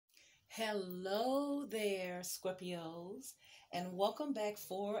Hello there, Scorpios, and welcome back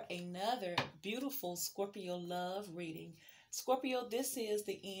for another beautiful Scorpio love reading. Scorpio, this is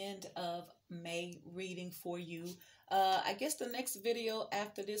the end of May reading for you. I guess the next video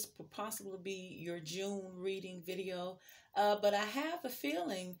after this could possibly be your June reading video, but I have a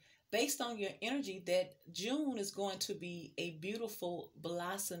feeling based on your energy that June is going to be a beautiful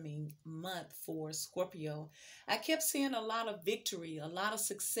blossoming month for Scorpio. I kept seeing a lot of victory, a lot of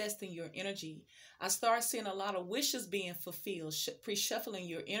success in your energy. I started seeing a lot of wishes being fulfilled, pre-shuffling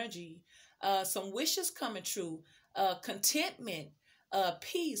your energy. Some wishes coming true, contentment,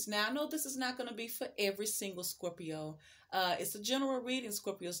 peace. Now, I know this is not going to be for every single Scorpio. It's a general reading,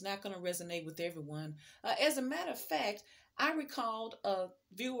 Scorpio. It's not going to resonate with everyone. As a matter of fact, I recalled a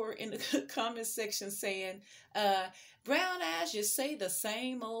viewer in the comment section saying, Brown Eyes, you say the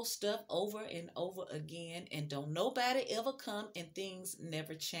same old stuff over and over again, and don't nobody ever come and things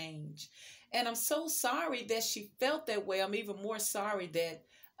never change. And I'm so sorry that she felt that way. I'm even more sorry that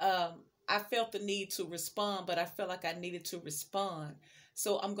I felt the need to respond, but I felt like I needed to respond.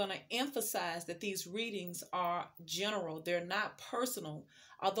 So I'm going to emphasize that these readings are general. They're not personal,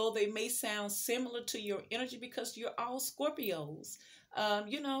 although they may sound similar to your energy because you're all Scorpios.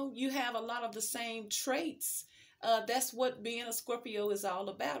 You have a lot of the same traits. That's what being a Scorpio is all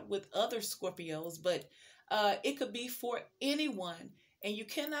about with other Scorpios, but it could be for anyone. And you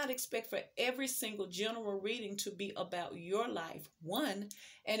cannot expect for every single general reading to be about your life. One,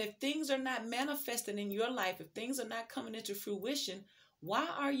 and if things are not manifesting in your life, if things are not coming into fruition, why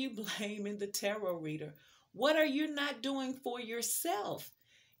are you blaming the tarot reader? What are you not doing for yourself?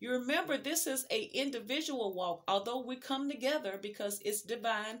 You remember, this is an individual walk, although we come together because it's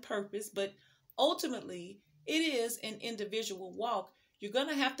divine purpose, but ultimately it is an individual walk. You're going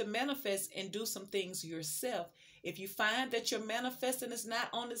to have to manifest and do some things yourself. If you find that your manifesting is not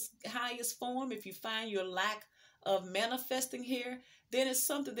on its highest form, if you find your lack of manifesting here, then it's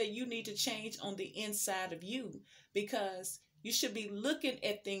something that you need to change on the inside of you, because you should be looking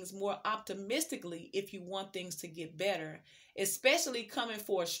at things more optimistically if you want things to get better, especially coming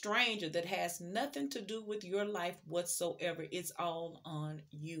for a stranger that has nothing to do with your life whatsoever. It's all on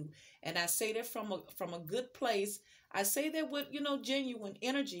you. And I say that from a good place. I say that with, genuine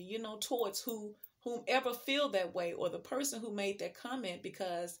energy, towards whomever feel that way, or the person who made that comment,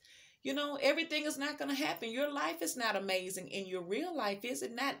 because, everything is not going to happen. Your life is not amazing in your real life, is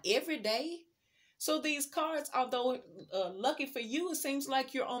it not every day? So these cards, although lucky for you, it seems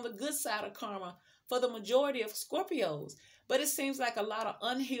like you're on the good side of karma for the majority of Scorpios. But it seems like a lot of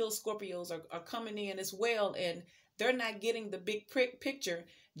unhealed Scorpios are coming in as well, and they're not getting the big picture.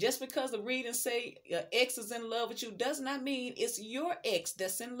 Just because the readings say your ex is in love with you does not mean it's your ex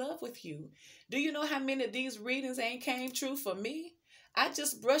that's in love with you. Do you know how many of these readings ain't came true for me? I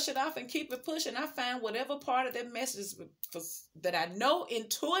just brush it off and keep it pushing. I find whatever part of that message that I know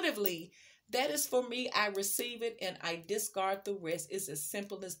intuitively that is for me, I receive it and I discard the rest. It's as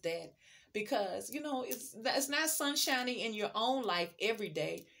simple as that. Because, it's not sunshiny in your own life every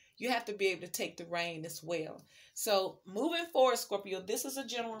day. You have to be able to take the rain as well. So moving forward, Scorpio, this is a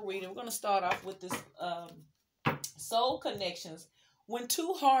general reading. We're going to start off with this soul connections. When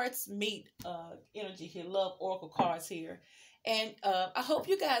two hearts meet, energy here, love oracle cards here. And I hope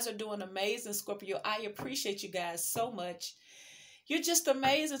you guys are doing amazing, Scorpio. I appreciate you guys so much. You're just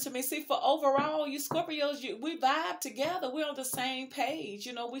amazing to me. See, for overall, you Scorpios, we vibe together. We're on the same page.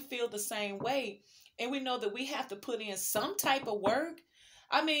 We feel the same way. And we know that we have to put in some type of work.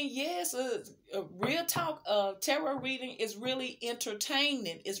 I mean, yes, real talk, tarot reading is really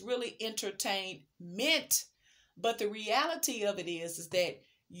entertaining. It's really entertainment. But the reality of it is that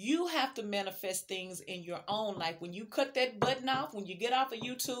you have to manifest things in your own life. When you cut that button off, when you get off of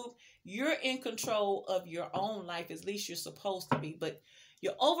YouTube, you're in control of your own life. At least you're supposed to be. But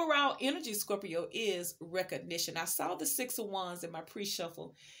your overall energy, Scorpio, is recognition. I saw the Six of Wands in my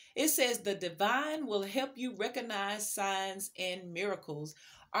pre-shuffle. It says the divine will help you recognize signs and miracles.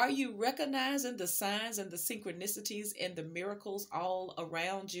 Are you recognizing the signs and the synchronicities and the miracles all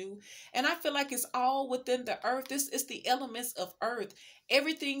around you? And I feel like it's all within the earth. This is the elements of earth.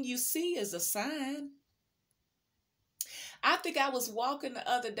 Everything you see is a sign. I think I was walking the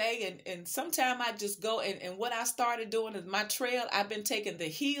other day, and sometime I just go, and what I started doing is my trail, I've been taking the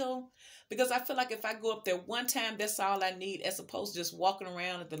hill, because I feel like if I go up there one time, that's all I need, as opposed to just walking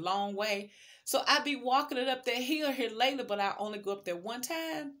around the long way. So I be walking it up that hill here lately, but I only go up there one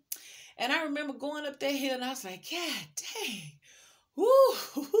time. And I remember going up that hill, and I was like, God dang,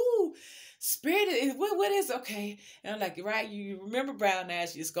 whoo, Spirit, what is okay? And I'm like, right, you remember Brown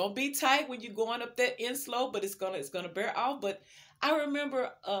Eyes, it's gonna be tight when you're going up that in slow, but it's gonna bear off. But I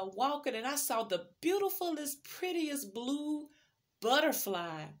remember walking and I saw the beautifulest, prettiest blue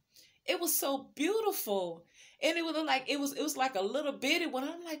butterfly. It was so beautiful. And it was like it was like a little bitty one.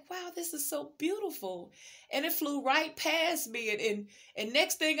 I'm like, wow, this is so beautiful. And it flew right past me. And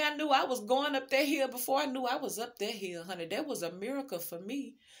next thing I knew, I was going up that hill before I knew I was up that hill, honey. That was a miracle for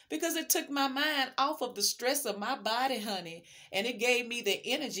me because it took my mind off of the stress of my body, honey. And it gave me the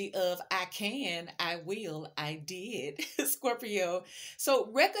energy of I can, I will, I did, Scorpio. So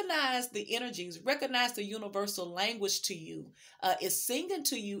recognize the energies, recognize the universal language to you. It's singing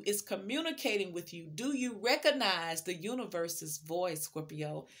to you, it's communicating with you. Do you recognize the universe's voice,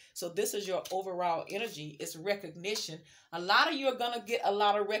 Scorpio? So this is your overall energy. It's recognition. A lot of you are going to get a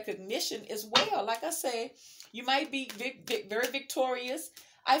lot of recognition as well. Like I say, you might be very victorious.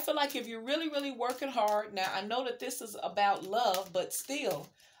 I feel like if you're really, really working hard, now I know that this is about love, but still,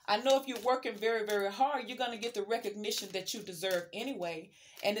 I know if you're working very, very hard, you're going to get the recognition that you deserve anyway.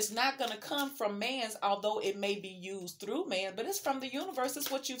 And it's not going to come from man's, although it may be used through man, but it's from the universe. It's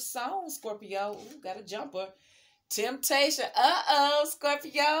what you've sown, Scorpio. Ooh, got a jumper. Temptation. Uh-oh,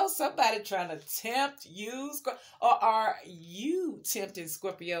 Scorpio. Somebody trying to tempt you. Or are you tempting,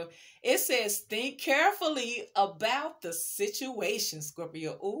 Scorpio? It says, think carefully about the situation,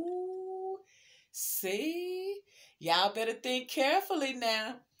 Scorpio. Ooh, see? Y'all better think carefully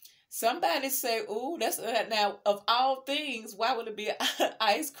now. Somebody say, ooh, that's now of all things, why would it be an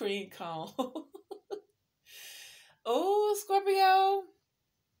ice cream cone? Ooh, Scorpio.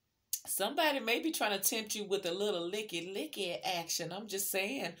 Somebody may be trying to tempt you with a little licky action. I'm just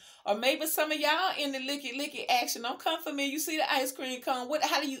saying. Or maybe some of y'all in the licky action. Don't come for me. You see the ice cream cone.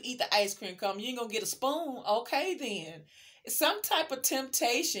 How do you eat the ice cream cone? You ain't going to get a spoon. Okay, then. Some type of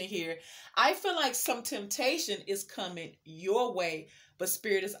temptation here. I feel like some temptation is coming your way. But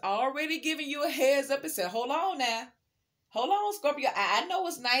Spirit is already giving you a heads up and said, hold on now. Hold on, Scorpio. I know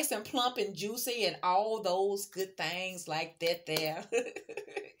it's nice and plump and juicy and all those good things like that there.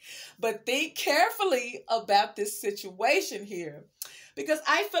 But think carefully about this situation here. Because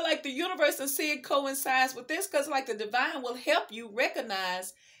I feel like the universe and see it coincides with this because like the divine will help you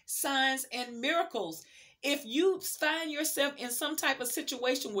recognize signs and miracles. If you find yourself in some type of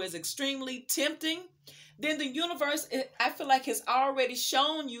situation where it's extremely tempting, then the universe, I feel like, has already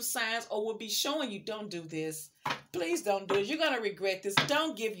shown you signs or will be showing you, don't do this. Please don't do it. You're going to regret this.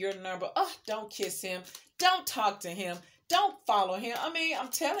 Don't give your number. Oh, don't kiss him. Don't talk to him. Don't follow him. I mean, I'm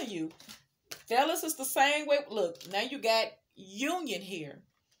telling you, fellas, it's the same way. Look, now you got union here.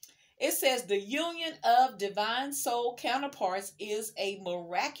 It says the union of divine soul counterparts is a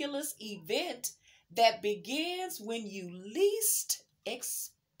miraculous event that begins when you least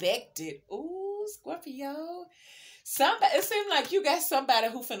expect it. Ooh, Scorpio. Somebody, it seems like you got somebody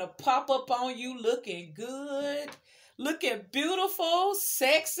who finna pop up on you looking good, looking beautiful,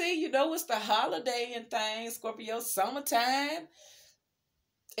 sexy. You know, it's the holiday and things, Scorpio, summertime.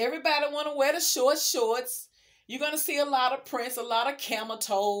 Everybody want to wear the shorts. You're going to see a lot of prints, a lot of camel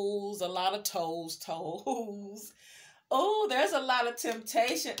toes, a lot of toes. Oh, there's a lot of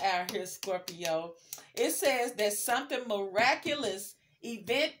temptation out here, Scorpio. It says there's something miraculous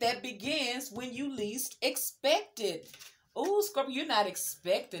event that begins when you least expect it. Oh, Scorpio, you're not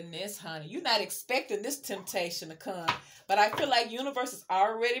expecting this, honey. You're not expecting this temptation to come. But I feel like universe is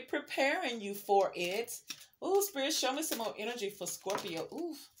already preparing you for it. Oh, Spirit, show me some more energy for Scorpio.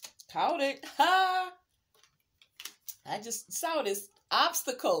 Ooh, caught it. Ha! I just saw this.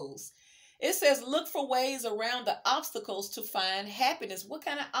 Obstacles. It says, look for ways around the obstacles to find happiness. What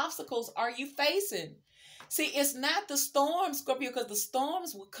kind of obstacles are you facing? See, it's not the storm, Scorpio, because the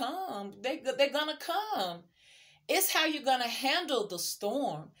storms will come. They're going to come. It's how you're going to handle the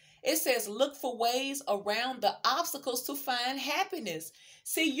storm. It says, look for ways around the obstacles to find happiness.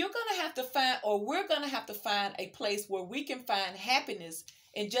 See, you're going to have to find, or we're going to have to find a place where we can find happiness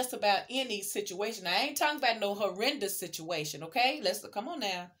in just about any situation. I ain't talking about no horrendous situation, okay? Come on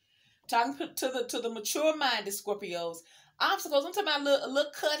now. Talking to the mature-minded Scorpios. Obstacles, I'm talking about a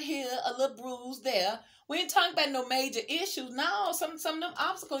little cut here, a little bruise there. We ain't talking about no major issues. No, some of them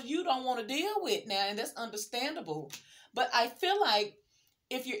obstacles you don't want to deal with now, and that's understandable. But I feel like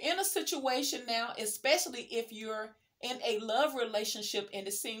if you're in a situation now, especially if you're in a love relationship and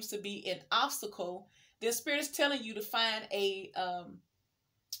it seems to be an obstacle, the Spirit is telling you to find a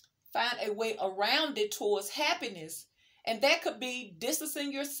way around it towards happiness. And that could be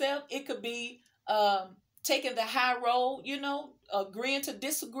distancing yourself. It could be taking the high road, agreeing to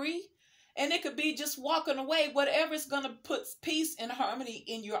disagree. And it could be just walking away, whatever is going to put peace and harmony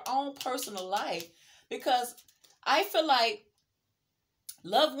in your own personal life. Because I feel like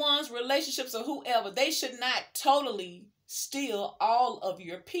loved ones, relationships, or whoever, they should not totally steal all of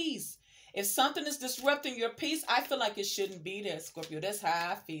your peace. If something is disrupting your peace, I feel like it shouldn't be there, Scorpio. That's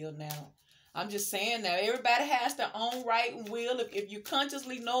how I feel now. I'm just saying now, everybody has their own right and will. If you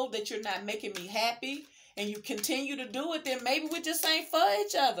consciously know that you're not making me happy and you continue to do it, then maybe we just ain't for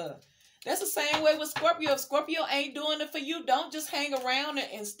each other. That's the same way with Scorpio. If Scorpio ain't doing it for you, don't just hang around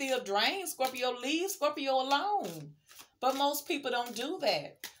and still drain Scorpio. Leave Scorpio alone. But most people don't do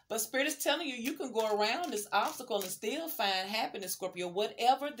that. But Spirit is telling you, you can go around this obstacle and still find happiness, Scorpio.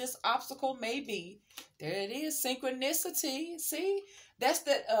 Whatever this obstacle may be, there it is, synchronicity. See? That's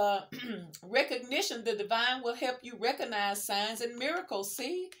the recognition. The divine will help you recognize signs and miracles.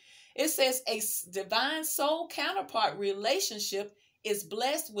 See? It says a divine soul counterpart relationship is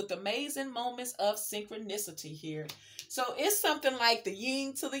blessed with amazing moments of synchronicity here. So it's something like the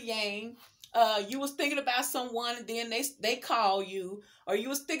yin to the yang. You was thinking about someone and then they call you, or you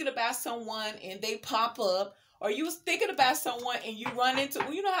was thinking about someone and they pop up, or you was thinking about someone and you run into,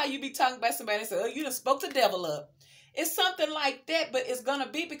 well, you know how you be talking about somebody and say, oh, you done spoke the devil up. It's something like that, but it's going to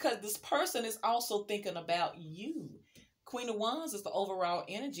be because this person is also thinking about you. Queen of Wands is the overall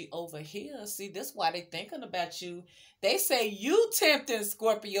energy over here. See, that's why they thinking about you. They say you tempting,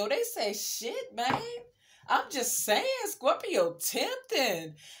 Scorpio. They say, shit, man. I'm just saying, Scorpio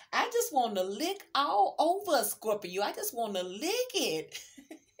tempting. I just want to lick all over Scorpio. I just want to lick it.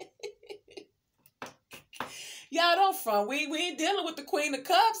 Y'all don't front. We ain't dealing with the Queen of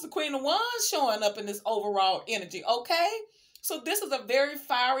Cups, the Queen of Wands showing up in this overall energy, okay? So this is a very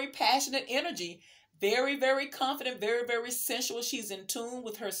fiery, passionate energy. Very, very confident, very, very sensual. She's in tune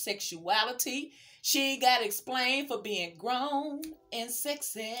with her sexuality. She got explained for being grown and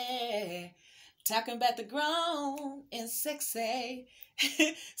sexy. Talking about the grown and sexy.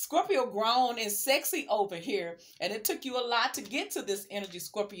 Scorpio grown and sexy over here. And it took you a lot to get to this energy,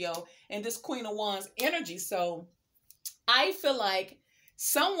 Scorpio, and this Queen of Wands energy. So I feel like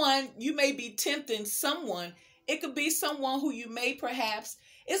someone, you may be tempting someone. It could be someone who you may perhaps,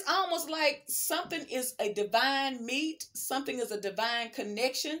 it's almost like something is a divine meet. Something is a divine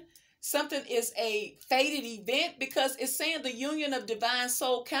connection. Something is a fated event, because it's saying the union of divine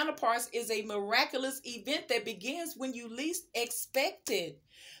soul counterparts is a miraculous event that begins when you least expect it.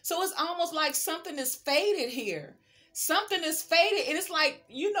 So it's almost like something is fated here. Something is fated. And it's like,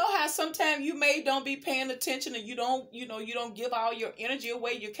 you know how sometimes you may don't be paying attention and you don't give all your energy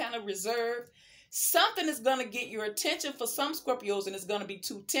away. You're kind of reserved. Something is going to get your attention for some Scorpios, and it's going to be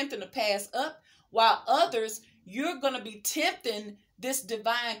too tempting to pass up, while others, you're going to be tempting this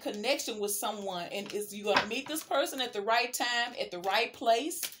divine connection with someone, and you're going to meet this person at the right time, at the right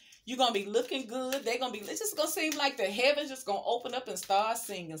place. You're going to be looking good. It's just going to seem like the heavens just going to open up and start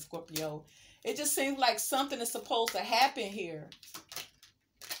singing, Scorpio. It just seems like something is supposed to happen here.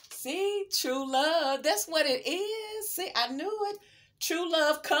 See, true love, that's what it is. See, I knew it. True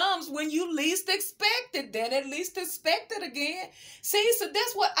love comes when you least expect it. Then at least expect it again. See, so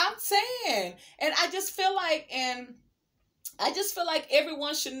that's what I'm saying. And I just feel like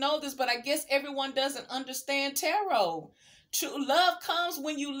everyone should know this, but I guess everyone doesn't understand tarot. True love comes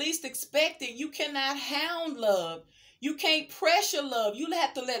when you least expect it. You cannot hound love. You can't pressure love. You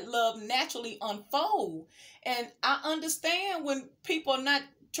have to let love naturally unfold. And I understand when people are not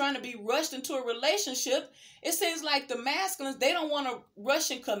trying to be rushed into a relationship. It seems like the masculines, they don't want to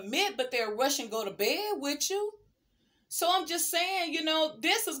rush and commit, but they're rushing to go to bed with you. So I'm just saying,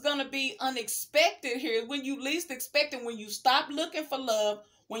 this is going to be unexpected here. When you least expect it, when you stop looking for love,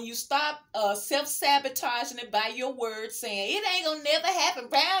 when you stop self-sabotaging it by your words, saying, it ain't going to never happen,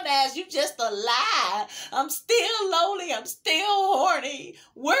 brown eyes, you just a lie. I'm still lonely. I'm still horny.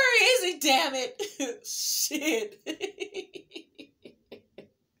 Where is he, damn it? Shit.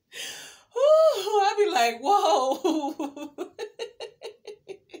 Ooh, I be like, whoa.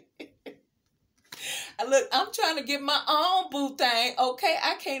 Look, I'm trying to get my own boo thing, okay?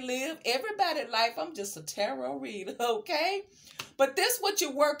 I can't live everybody's life. I'm just a tarot reader, okay? But this what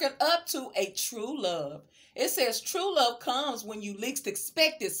you're working up to, a true love. It says true love comes when you least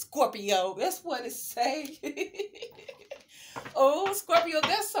expect it, Scorpio. That's what it say. Oh, Scorpio,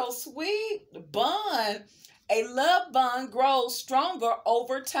 that's so sweet. The bond. A love bond grows stronger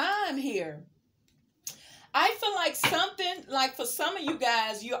over time here. I feel like something, like for some of you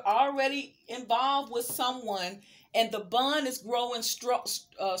guys, you're already involved with someone and the bond is growing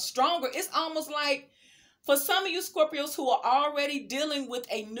stronger. It's almost like for some of you Scorpios who are already dealing with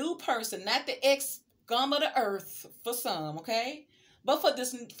a new person, not the ex-scum of the earth for some, okay? But for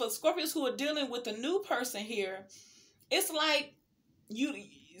Scorpios who are dealing with a new person here, it's like you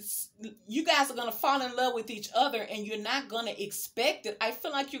guys are going to fall in love with each other and you're not going to expect it. I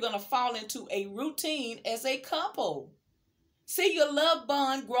feel like you're going to fall into a routine as a couple. See, your love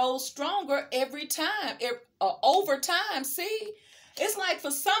bond grows stronger every time, over time. See, it's like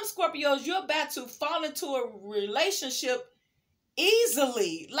for some Scorpios, you're about to fall into a relationship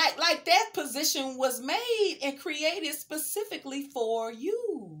easily. Like that position was made and created specifically for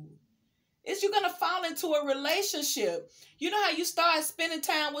you. Is you're going to fall into a relationship. You know how you start spending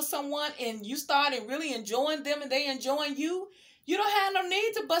time with someone and you started really enjoying them and they enjoying you? You don't have no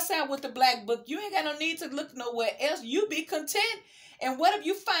need to bust out with the black book. You ain't got no need to look nowhere else. You be content. And what if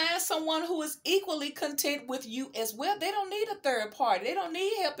you find someone who is equally content with you as well? They don't need a third party. They don't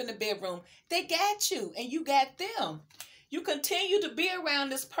need help in the bedroom. They got you and you got them. You continue to be around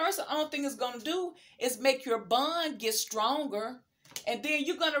this person. Only thing it's going to do is make your bond get stronger. And then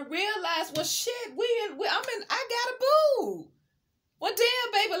you're going to realize, well, shit, I got a boo. Well,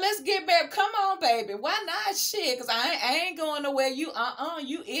 damn, baby, let's get back. Come on, baby. Why not? Shit, because I ain't going nowhere. You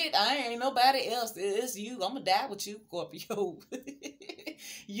it. I ain't nobody else. It's you. I'm going to die with you, Scorpio.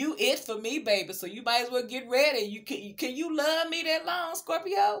 You it for me, baby. So you might as well get ready. Can you love me that long,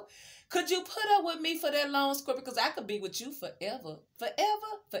 Scorpio? Could you put up with me for that long, Scorpio? Because I could be with you forever.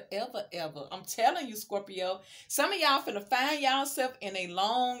 Forever, forever, ever. I'm telling you, Scorpio. Some of y'all finna find yourself in a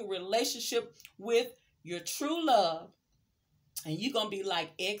long relationship with your true love. And you're going to be like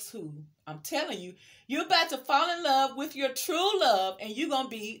ex who? I'm telling you. You're about to fall in love with your true love. And you're going to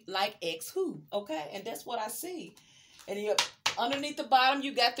be like ex who? Okay? And that's what I see. And you're underneath the bottom,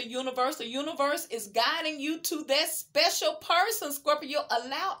 you got the universe. The universe is guiding you to that special person, Scorpio.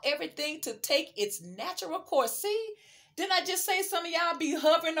 Allow everything to take its natural course. See? Didn't I just say some of y'all be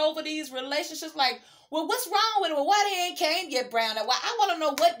hovering over these relationships like, well, what's wrong with it? Well, why they ain't came yet, Brown? Well, I want to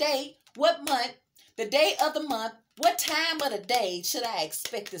know what day, what month, the day of the month, what time of the day should I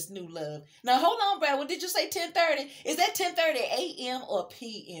expect this new love? Now, hold on, Brad. What did you say, 10:30? Is that 10:30 a.m. or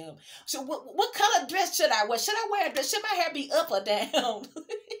p.m.? So what color dress should I wear? Should I wear a dress? Should my hair be up or down?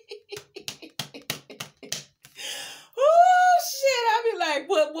 Oh, shit. I'll be like,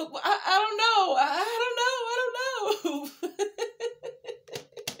 what I don't know. I don't know.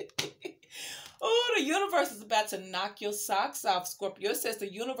 Oh, the universe is about to knock your socks off, Scorpio. It says the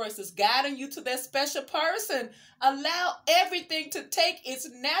universe is guiding you to that special person. Allow everything to take its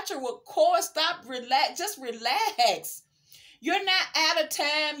natural course. Stop, relax, just relax. You're not out of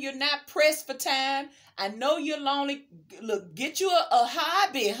time. You're not pressed for time. I know you're lonely. Look, get you a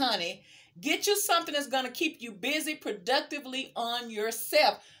hobby, honey. Get you something that's going to keep you busy productively on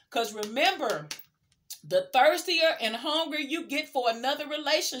yourself. Because remember, the thirstier and hungrier you get for another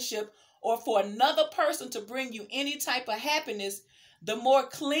relationship, or for another person to bring you any type of happiness, the more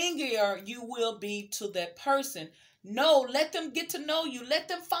clingier you will be to that person. No, let them get to know you. Let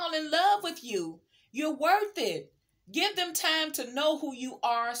them fall in love with you. You're worth it. Give them time to know who you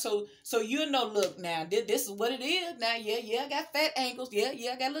are so you know, look, now, this is what it is. Now, yeah, I got fat ankles. Yeah,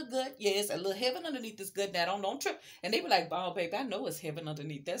 I got a little good. Yeah, it's a little heaven underneath this good. Now, don't trip. And they be like, oh, baby, I know it's heaven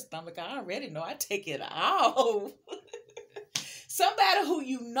underneath that stomach. I already know. I take it off. Somebody who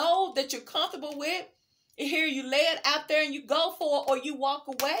you know that you're comfortable with, and here you lay it out there and you go for it or you walk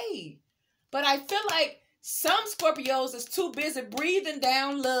away. But I feel like some Scorpios is too busy breathing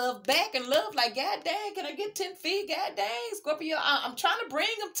down love back and love like, God dang, can I get 10 feet? God dang, Scorpio, I'm trying to bring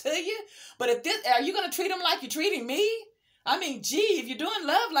them to you. But are you going to treat them like you're treating me? I mean, gee, if you're doing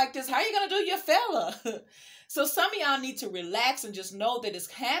love like this, how are you going to do your fella? So some of y'all need to relax and just know that it's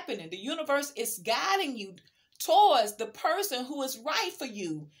happening. The universe is guiding you towards the person who is right for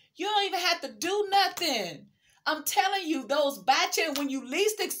you. You don't even have to do nothing. I'm telling you, those batches when you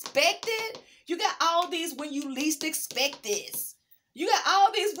least expect it, you got all these when you least expect this. You got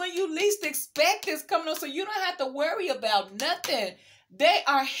all these when you least expect this coming on, so you don't have to worry about nothing. They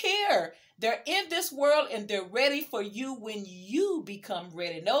are here. They're in this world and they're ready for you when you become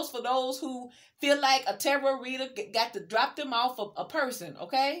ready. And those for those who feel like a tarot reader got to drop them off of a person,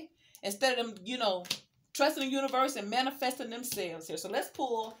 okay? Instead of them, trusting the universe and manifesting themselves here. So let's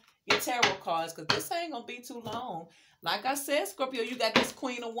pull your tarot cards because this ain't going to be too long. Like I said, Scorpio, you got this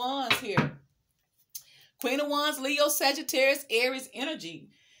Queen of Wands here. Queen of Wands, Leo, Sagittarius, Aries energy.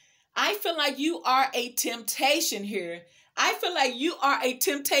 I feel like you are a temptation here. I feel like you are a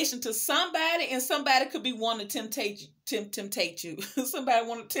temptation to somebody, and somebody could be wanting to tempt you. Somebody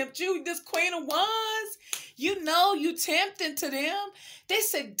want to tempt you. This Queen of Wands, you tempting to them. They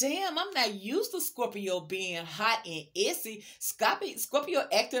said, damn, I'm not used to Scorpio being hot and issy. Scorpio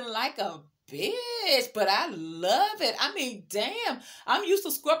acting like a bitch, but I love it. I mean, damn, I'm used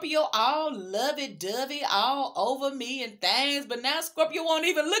to Scorpio all lovey-dovey, all over me and things, but now Scorpio won't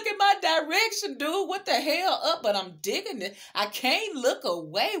even look in my direction, dude. What the hell up? But I'm digging it. I can't look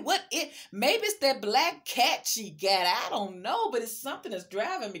away. Maybe it's that black cat she got. I don't know, but it's something that's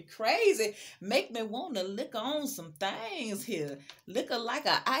driving me crazy. Make me want to lick on some things here. Lick her like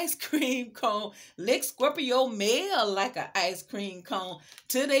an ice cream cone. Lick Scorpio male like an ice cream cone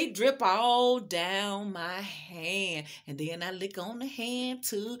till they drip all down my hand. And then I lick on the hand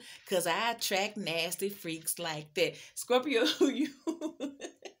too, because I attract nasty freaks like that. Scorpio,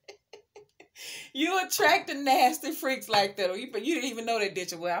 you attract the nasty freaks like that. But you didn't even know that,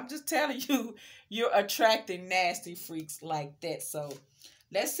 did you? Well, I'm just telling you, you're attracting nasty freaks like that. So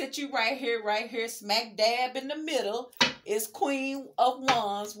let's sit you right here, smack dab in the middle is Queen of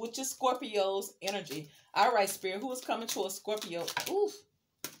Wands, which is Scorpio's energy. All right, Spirit, who is coming to a Scorpio? Oof.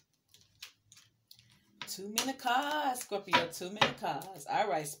 Too many cards, Scorpio, too many cards. All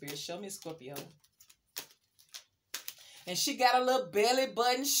right, Spirit, show me Scorpio. And she got a little belly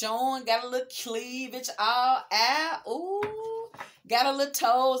button showing, got a little cleavage all out. Ooh, got a little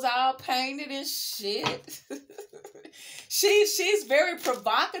toes all painted and shit. She's very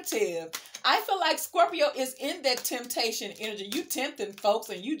provocative. I feel like Scorpio is in that temptation energy. You tempting folks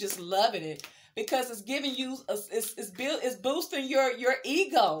and you just loving it because it's giving you, it's boosting your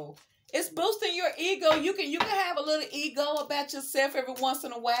ego. It's boosting your ego. You can have a little ego about yourself every once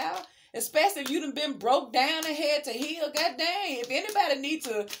in a while. Especially if you done been broke down and head to heel. God dang, if anybody needs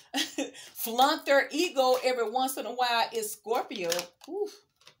to flaunt their ego every once in a while, it's Scorpio. Oof.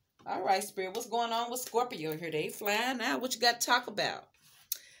 All right, Spirit, what's going on with Scorpio here? They flying out. What you got to talk about?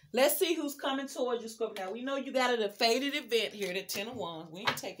 Let's see who's coming towards you, Scorpio. Now, we know you got a faded event here, the 10 of Wands. We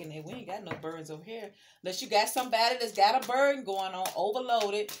ain't taking it. We ain't got no burdens over here. Unless you got somebody that's got a burden going on,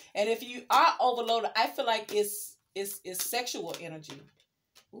 overloaded. And if you are overloaded, I feel like it's sexual energy.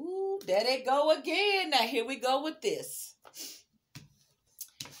 Ooh, there they go again. Now, here we go with this.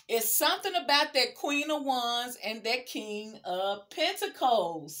 It's something about that Queen of Wands and that King of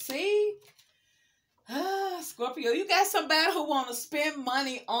Pentacles. See? Scorpio, you got somebody who want to spend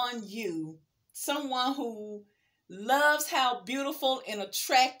money on you. Someone who loves how beautiful and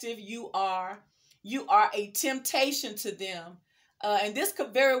attractive you are. You are a temptation to them. And this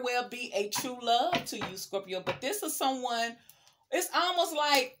could very well be a true love to you, Scorpio. But this is someone, it's almost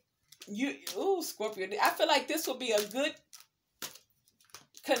like you, ooh, Scorpio. I feel like this will be a good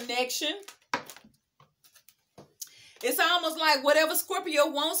connection. It's almost like whatever Scorpio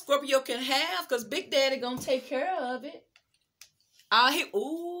wants, Scorpio can have, because Big Daddy gonna take care of it.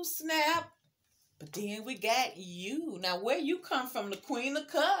 Ooh, snap. But then we got you. Now, where you come from, the Queen of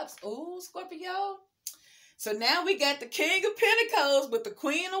Cups. Ooh, Scorpio. So now we got the King of Pentacles with the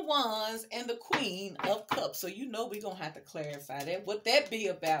Queen of Wands and the Queen of Cups. So you know we're going to have to clarify that. What that be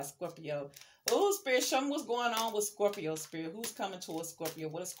about, Scorpio? Oh, Spirit, show me what's going on with Scorpio, Spirit. Who's coming towards Scorpio?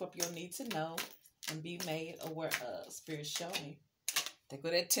 What does Scorpio need to know and be made aware of? Spirit, show me. Think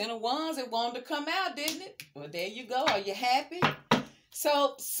of that 10 of Wands. It wanted to come out, didn't it? Well, there you go. Are you happy?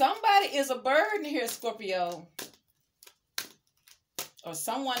 So somebody is a burden here, Scorpio. Or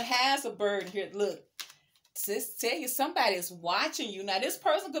someone has a burden here. Look. Just tell you, somebody is watching you. Now, this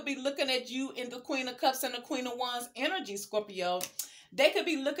person could be looking at you in the Queen of Cups and the Queen of Wands energy, Scorpio. They could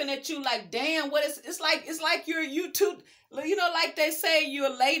be looking at you like, damn, what is it's like you two, you know, like they say, you're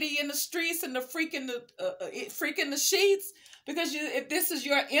a lady in the streets and the freak in the sheets. Because if this is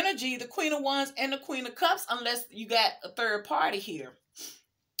your energy, the Queen of Wands and the Queen of Cups, unless you got a third party here.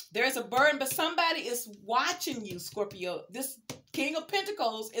 There's a burden, but somebody is watching you, Scorpio. This King of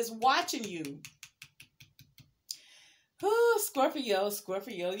Pentacles is watching you. Oh, Scorpio,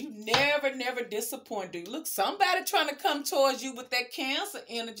 you never disappoint, dude. Look, somebody trying to come towards you with that Cancer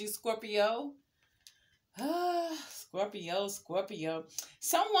energy, Scorpio. Scorpio.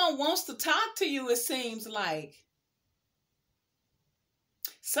 Someone wants to talk to you, it seems like.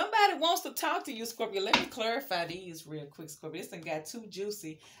 Somebody wants to talk to you, Scorpio. Let me clarify these real quick, Scorpio. This thing got too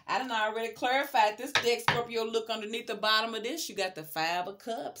juicy. I done already clarified this deck, Scorpio. Look underneath the bottom of this. You got the 5 of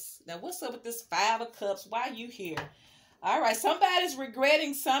Cups. Now, what's up with this 5 of Cups? Why are you here? All right, somebody's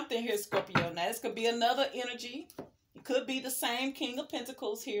regretting something here, Scorpio. Now, this could be another energy. It could be the same King of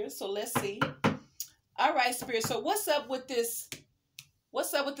Pentacles here. So let's see. All right, Spirit. So what's up with this?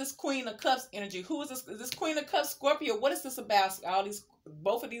 What's up with this Queen of Cups energy? Who is this? Is this Queen of Cups, Scorpio? What is this about?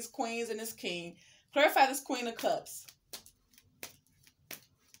 Both of these queens and this king. Clarify this Queen of Cups.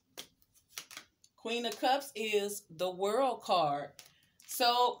 Queen of Cups is the World card.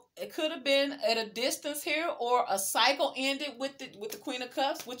 So it could have been at a distance here, or a cycle ended with the Queen of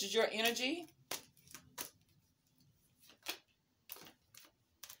Cups, which is your energy.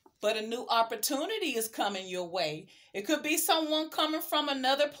 But a new opportunity is coming your way. It could be someone coming from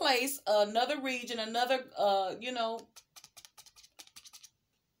another place, another region, another,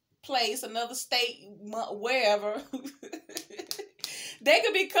 place, another state, wherever. They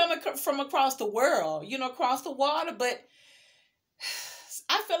could be coming from across the world, across the water. But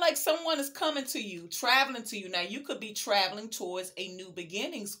I feel like someone is coming to you, traveling to you. Now, you could be traveling towards a new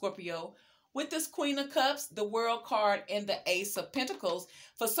beginning, Scorpio, with this Queen of Cups, the World card, and the Ace of Pentacles.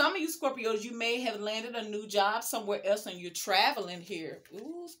 For some of you Scorpios, you may have landed a new job somewhere else and you're traveling here.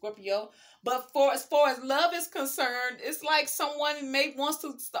 Ooh, Scorpio. But as far as love is concerned, it's like someone wants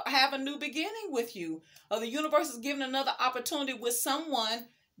to have a new beginning with you. Or the universe is giving another opportunity with someone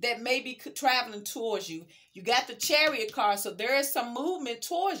that may be traveling towards you. You got the Chariot card, so there is some movement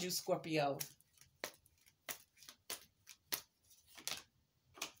towards you, Scorpio.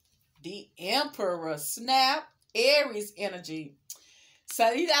 The Emperor, snap, Aries energy.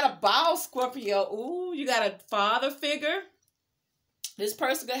 So you got a boss, Scorpio. Ooh, you got a father figure. This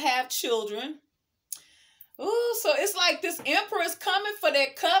person could have children. Ooh, so it's like this Emperor is coming for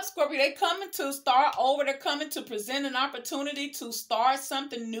that cup, Scorpio. They coming to start over. They're coming to present an opportunity to start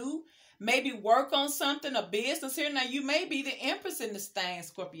something new. Maybe work on something, a business here. Now, you may be the Empress in this thing,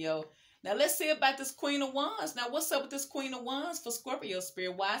 Scorpio. Now, let's see about this Queen of Wands. Now, what's up with this Queen of Wands for Scorpio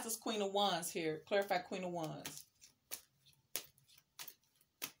Spirit? Why is this Queen of Wands here? Clarify Queen of Wands.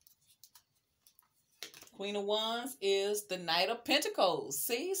 Queen of Wands is the Knight of Pentacles.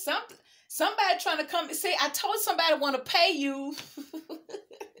 See, somebody trying to come. See, I told somebody want to pay you.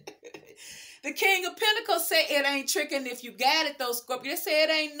 The King of Pentacles said it ain't tricking if you got it though, Scorpio. They say it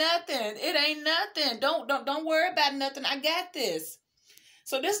ain't nothing. It ain't nothing. Don't worry about nothing. I got this.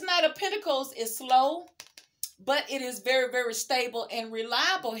 So this Knight of Pentacles is slow, but it is very, very stable and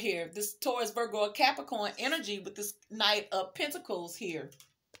reliable here. This Taurus, Virgo, or Capricorn energy with this Knight of Pentacles here.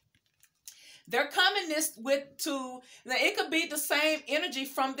 They're coming now it could be the same energy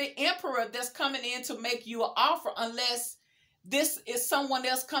from the Emperor that's coming in to make you an offer, unless this is someone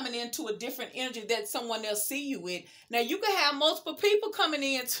else coming into a different energy that someone else see you with. Now, you can have multiple people coming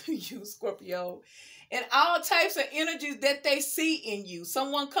in to you, Scorpio, and all types of energies that they see in you.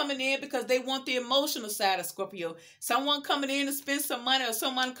 Someone coming in because they want the emotional side of Scorpio. Someone coming in to spend some money, or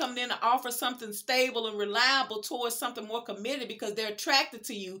someone coming in to offer something stable and reliable towards something more committed because they're attracted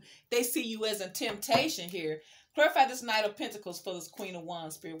to you. They see you as a temptation here. Clarify this Knight of Pentacles for this Queen of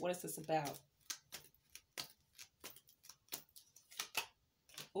Wands, Spirit. What is this about?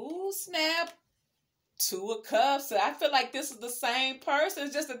 Ooh, snap. Two of Cups. So I feel like this is the same person.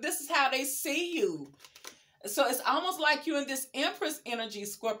 It's just that this is how they see you. So it's almost like you in this Empress energy,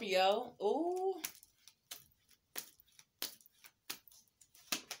 Scorpio. Ooh.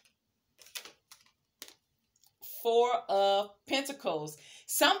 Four of Pentacles.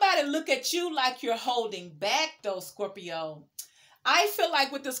 Somebody look at you like you're holding back though, Scorpio. I feel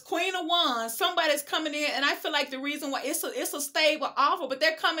like with this Queen of Wands, somebody's coming in, and I feel like the reason why it's a stable offer, but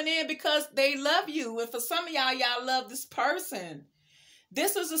they're coming in because they love you. And for some of y'all love this person.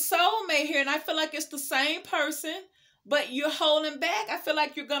 This is a soulmate here, and I feel like it's the same person, but you're holding back. I feel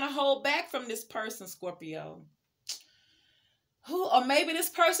like you're going to hold back from this person, Scorpio. Or maybe this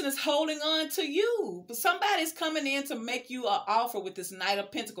person is holding on to you, but somebody's coming in to make you an offer with this Knight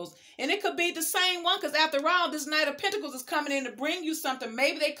of Pentacles. And it could be the same one, because after all, this Knight of Pentacles is coming in to bring you something.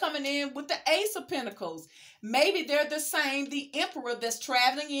 Maybe they're coming in with the Ace of Pentacles. Maybe they're the same, the Emperor that's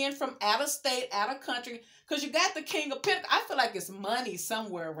traveling in from out of state, out of country, because you got the King of Pentacles. I feel like it's money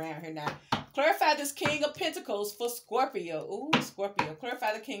somewhere around here now. Clarify this King of Pentacles for Scorpio. Ooh, Scorpio.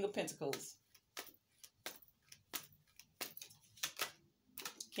 Clarify the King of Pentacles.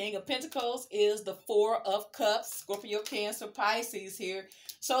 King of Pentacles is the Four of Cups, Scorpio, Cancer, Pisces here.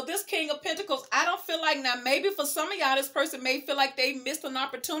 So this King of Pentacles, I don't feel like, now maybe for some of y'all, this person may feel like they missed an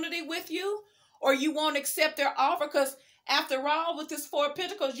opportunity with you, or you won't accept their offer, because after all, with this Four of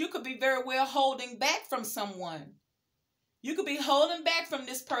Pentacles, you could be very well holding back from someone. You could be holding back from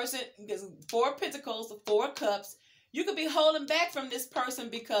this person, because Four of Pentacles, the Four of Cups, you could be holding back from this person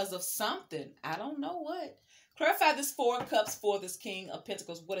because of something. I don't know what. Clarify this Four of Cups for this King of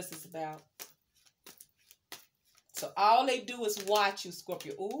Pentacles. What is this about? So all they do is watch you,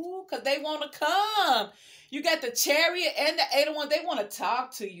 Scorpio. Ooh, because they want to come. You got the Chariot and the Eight of Wands. They want to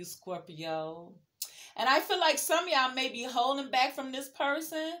talk to you, Scorpio. And I feel like some of y'all may be holding back from this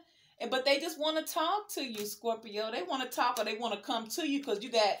person, but they just want to talk to you, Scorpio. They want to talk, or they want to come to you, because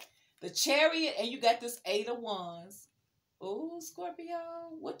you got the Chariot and you got this Eight of Wands. Oh, Scorpio.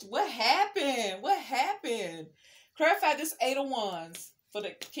 What happened? What happened? Clarify this Eight of Wands for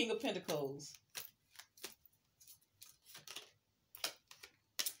the King of Pentacles.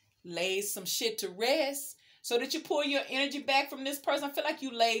 Lay some shit to rest so that you pull your energy back from this person. I feel like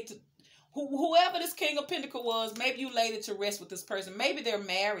you laid whoever this King of Pentacles was, maybe you laid it to rest with this person. Maybe they're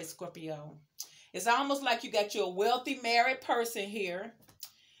married, Scorpio. It's almost like you got your wealthy married person here,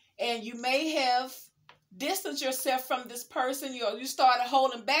 and you may have distanced yourself from this person. You started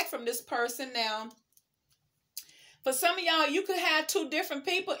holding back from this person. Now, for some of y'all, you could have two different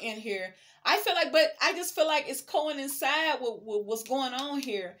people in here. I feel like, but I just feel like it's coincide with what's going on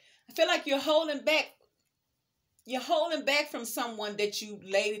here. I feel like you're holding back. You're holding back from someone that you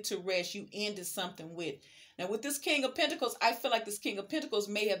laid it to rest. You ended something with. Now, with this King of Pentacles, I feel like this King of Pentacles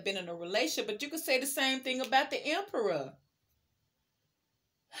may have been in a relationship, but you could say the same thing about the Emperor.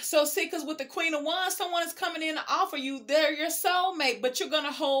 So, see, because with the Queen of Wands, someone is coming in to offer you, they're your soulmate, but you're going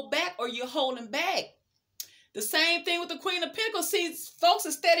to hold back, or you're holding back. The same thing with the Queen of Pentacles. See, folks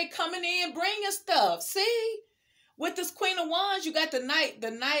are steady coming in, bringing stuff. See, with this Queen of Wands, you got the Knight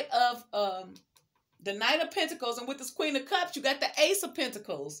of Pentacles, and with this Queen of Cups, you got the Ace of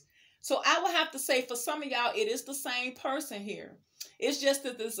Pentacles. So I would have to say, for some of y'all, it is the same person here. It's just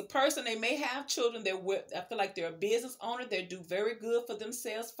that there's a person, they may have children. I feel like they're a business owner. They do very good for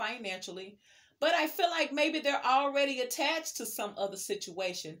themselves financially. But I feel like maybe they're already attached to some other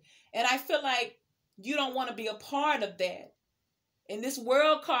situation. And I feel like you don't want to be a part of that. And this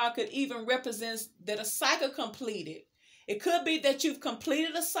World card could even represent that a cycle completed. It could be that you've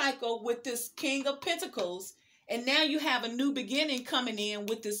completed a cycle with this King of Pentacles, and now you have a new beginning coming in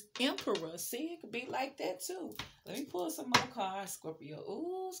with this Emperor. See, it could be like that too. Let me pull some more cards, Scorpio.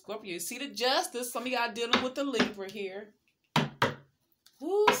 Ooh, Scorpio. See the Justice. Some of y'all dealing with the Libra here.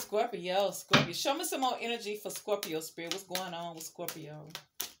 Ooh, Scorpio. Scorpio. Show me some more energy for Scorpio, Spirit. What's going on with Scorpio?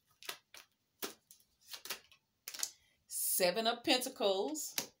 Seven of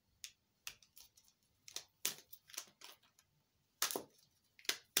Pentacles.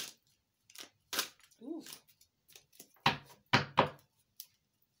 Ooh.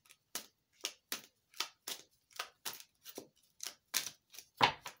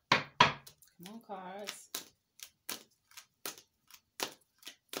 Come on, cards.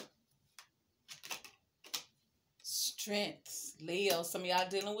 Strength. Leo. Some of y'all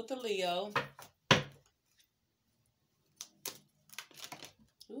dealing with the Leo.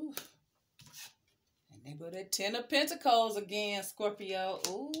 Ooh. And they go that Ten of Pentacles again, Scorpio.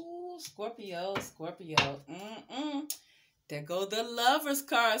 Ooh, Scorpio, Scorpio. There go the Lovers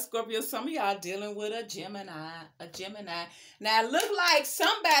card, Scorpio. Some of y'all dealing with a Gemini. Now, it look like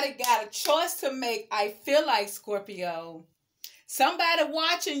somebody got a choice to make, I feel like, Scorpio. Somebody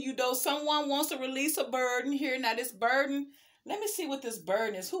watching you, though. Someone wants to release a burden here. Now, this burden, let me see what this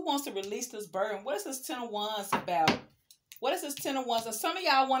burden is. Who wants to release this burden? What is this Ten of Wands about? What is this Ten of Wands? And some of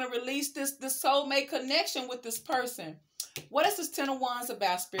y'all want to release this soulmate connection with this person. What is this Ten of Wands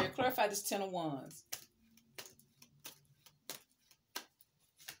about, Spirit? Clarify this Ten of Wands.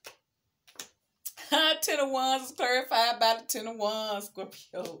 Ten of Wands is clarified by the Ten of Wands,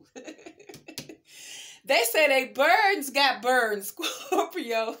 Scorpio. They say they burdens got burdens,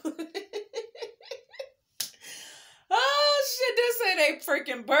 Scorpio. Oh, shit, they say they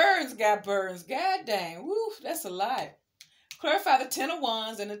freaking burdens got burdens. God dang, woo, that's a lot. Clarify the Ten of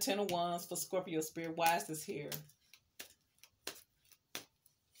Wands and the Ten of Wands for Scorpio, Spirit. Why is this here?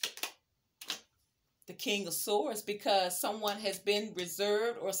 The King of Swords, because someone has been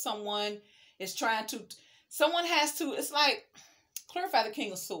reserved, or someone is trying to, someone has to, it's like, clarify the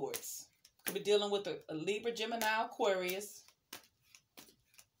King of Swords. Could be dealing with a Libra, Gemini, Aquarius.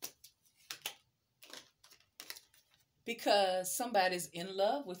 Because somebody's in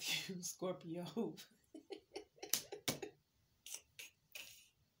love with you, Scorpio.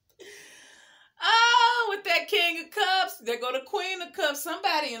 Oh, with that King of Cups, there go the Queen of Cups.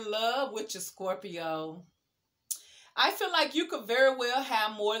 Somebody in love with you, Scorpio. I feel like you could very well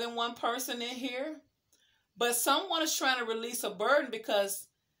have more than one person in here, but someone is trying to release a burden because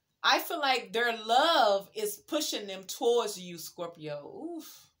I feel like their love is pushing them towards you, Scorpio.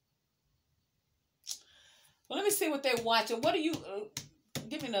 Oof. Well, let me see what they're watching. What do you...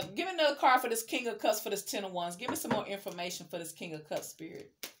 give me another card for this King of Cups, for this Ten of Wands. Give me some more information for this King of Cups,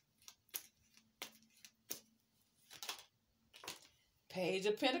 Spirit. Page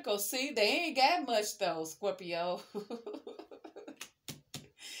of Pentacles. See, they ain't got much, though, Scorpio.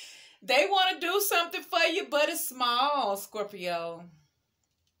 They want to do something for you, but it's small, Scorpio.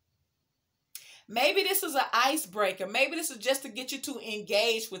 Maybe this is an icebreaker. Maybe this is just to get you to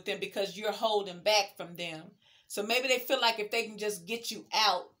engage with them because you're holding back from them. So maybe they feel like if they can just get you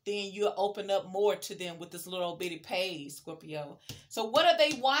out, then you'll open up more to them with this little bitty page, Scorpio. So what are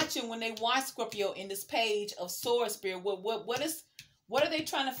they watching when they watch Scorpio in this page of Swords, Spirit? What are they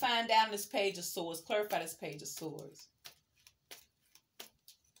trying to find out in this page of Swords? Clarify this page of Swords.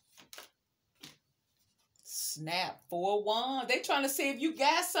 Snap. 4 of Wands. They trying to see if you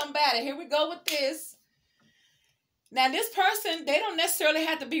got somebody. Here we go with this. Now, this person, they don't necessarily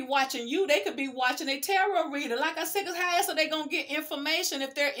have to be watching you. They could be watching a tarot reader. Like I said, because how else are they going to get information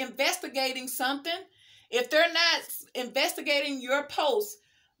if they're investigating something? If they're not investigating your posts,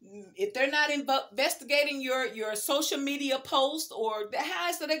 if they're not investigating your social media posts, or how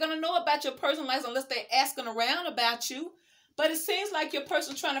else are they going to know about your personal life unless they're asking around about you? But it seems like your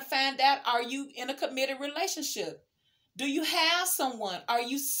person's trying to find out, are you in a committed relationship? Do you have someone? Are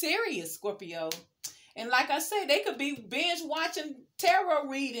you serious, Scorpio? And like I say, they could be binge watching tarot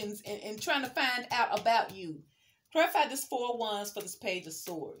readings and trying to find out about you. Clarify this 4 of Wands for this page of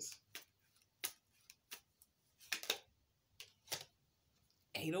Swords.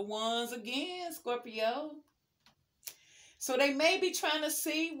 8 of Wands again, Scorpio. So they may be trying to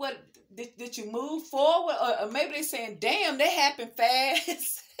see what, did you move forward? Or maybe they're saying, damn, that happened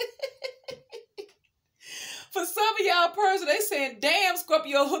fast. For some of y'all person, they saying, damn,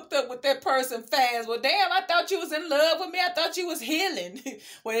 Scorpio hooked up with that person fast. Well, damn, I thought you was in love with me. I thought you was healing.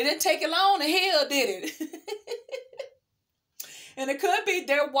 Well, it didn't take it long to heal, did it? And it could be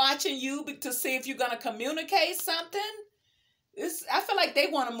they're watching you to see if you're going to communicate something. I feel like they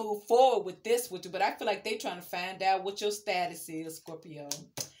want to move forward with this with you, but I feel like they're trying to find out what your status is, Scorpio.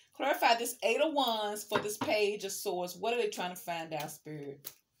 Clarify this 8 of Wands for this page of Swords. What are they trying to find out, Spirit?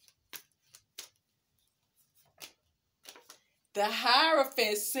 The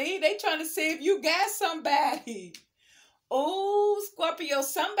Hierophant. See, they trying to see if you got somebody. Oh, Scorpio,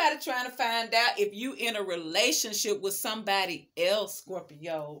 somebody trying to find out if you in a relationship with somebody else,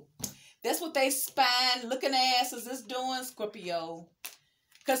 Scorpio. That's what they spine looking asses is doing, Scorpio.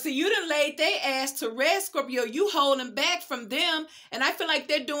 Because, see, you done laid their ass to rest, Scorpio. You holding back from them. And I feel like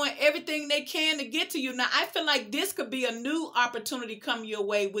they're doing everything they can to get to you. Now, I feel like this could be a new opportunity coming your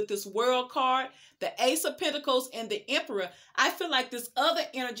way with this World card, the Ace of Pentacles, and the Emperor. I feel like this other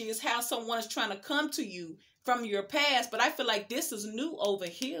energy is how someone is trying to come to you from your past. But I feel like this is new over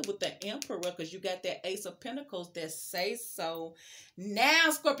here with the Emperor, because you got that Ace of Pentacles that say so. Now,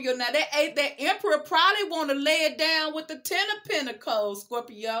 Scorpio, now that Emperor probably want to lay it down with the 10 of Pentacles,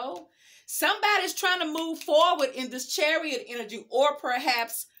 Scorpio. Somebody's trying to move forward in this Chariot energy, or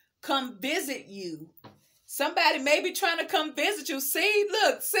perhaps come visit you. Somebody may be trying to come visit you. See,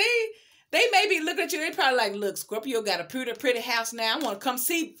 look, see, they may be looking at you. They probably like, look, Scorpio got a pretty, pretty house now. I want to come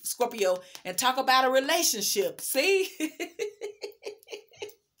see Scorpio and talk about a relationship. See?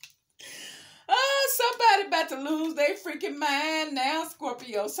 Oh, somebody about to lose their freaking mind now,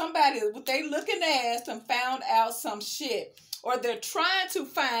 Scorpio. Somebody, they looking at and found out some shit. Or they're trying to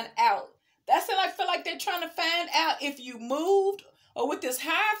find out. That's it. I feel like they're trying to find out if you moved. Or with this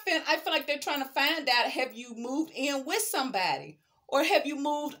Hierophant, I feel like they're trying to find out, have you moved in with somebody? Or have you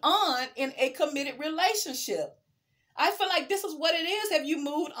moved on in a committed relationship? I feel like this is what it is. Have you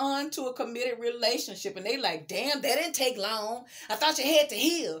moved on to a committed relationship? And they like, damn, that didn't take long. I thought you had to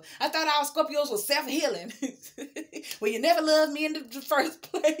heal. I thought all Scorpios were self-healing. Well, you never loved me in the first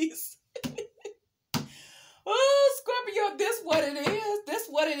place. Oh, Scorpio, this what it is. This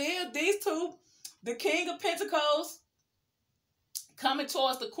what it is. These two, the King of Pentacles coming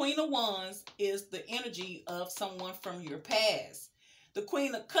towards the Queen of Wands, is the energy of someone from your past. The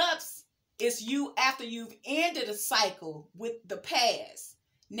Queen of Cups is you after you've ended a cycle with the past.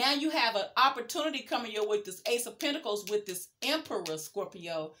 Now you have an opportunity coming your way with this Ace of Pentacles with this Emperor,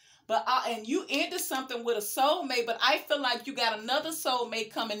 Scorpio. But and you ended something with a soulmate, but I feel like you got another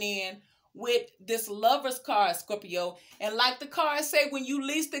soulmate coming in with this Lover's card, Scorpio. And like the cards say, when you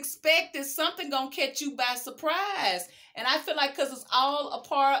least expect it, something gonna catch you by surprise. And I feel like because it's all a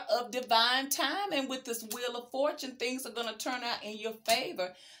part of divine time, and with this Wheel of Fortune, things are gonna turn out in your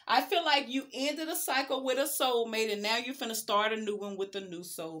favor. I feel like you ended a cycle with a soulmate, and now you're finna start a new one with a new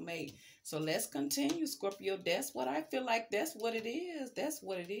soulmate. So let's continue, Scorpio. That's what I feel like. That's what it is. That's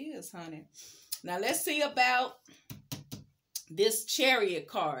what it is, honey. Now let's see about this Chariot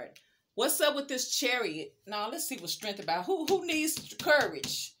card. What's up with this Chariot? Now let's see what strength about. Who needs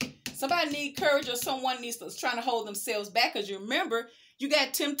courage? Somebody need courage, or someone needs to trying to hold themselves back. Because you remember, you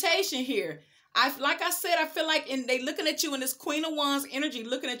got temptation here. Like I said, I feel like they looking at you in this Queen of Wands energy,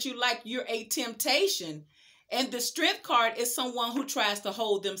 looking at you like you're a temptation. And the Strength card is someone who tries to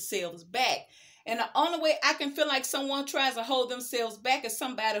hold themselves back. And the only way I can feel like someone tries to hold themselves back is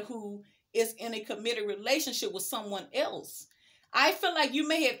somebody who is in a committed relationship with someone else. I feel like you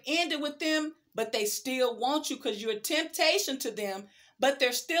may have ended with them, but they still want you because you're a temptation to them, but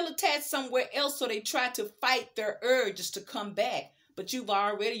they're still attached somewhere else, so they try to fight their urges to come back. But you're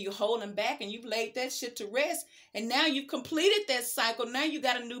holding back, and you've laid that shit to rest. And now you've completed that cycle. Now you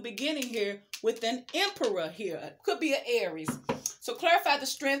got a new beginning here with an Emperor here. It could be an Aries. So clarify the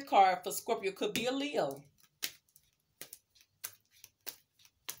Strength card for Scorpio. Could be a Leo.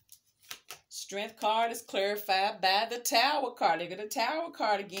 Strength card is clarified by the Tower card. Look at the Tower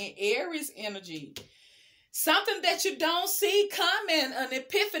card again. Aries energy. Something that you don't see coming, an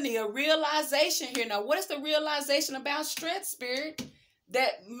epiphany, a realization here. Now, what is the realization about Strength, Spirit?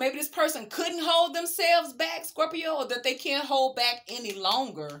 That maybe this person couldn't hold themselves back, Scorpio, or that they can't hold back any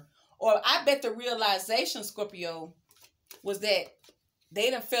longer. Or I bet the realization, Scorpio, was that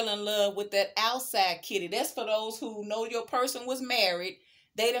they done fell in love with that outside kitty. That's for those who know your person was married.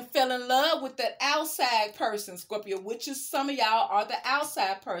 They done fell in love with that outside person, Scorpio, which is some of y'all are the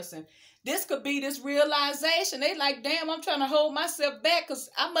outside person. This could be this realization. They like, damn, I'm trying to hold myself back because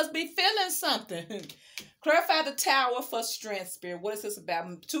I must be feeling something. Clarify the Tower for Strength, Spirit. What is this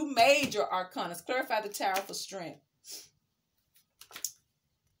about? Two major arcanas. Clarify the Tower for Strength.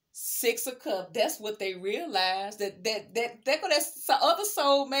 Six of Cups. That's what they realized. That's other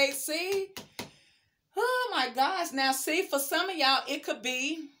soulmate. See? Oh my gosh. Now see, for some of y'all, it could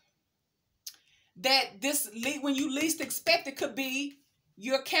be that this, when you least expect it, could be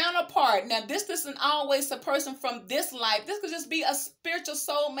your counterpart. Now, this isn't always a person from this life. This could just be a spiritual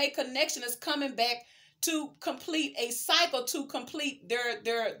soulmate connection that's coming back to complete a cycle, to complete their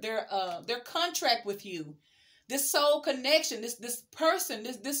contract with you. This soul connection, this person,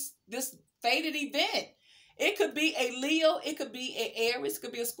 this fated event. It could be a Leo, it could be an Aries, it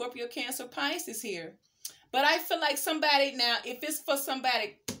could be a Scorpio, Cancer, Pisces here. But I feel like somebody, now, if it's for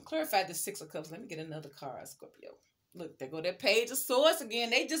somebody, clarify the Six of Cups. Let me get another card, Scorpio. Look, there go that Page of Swords again.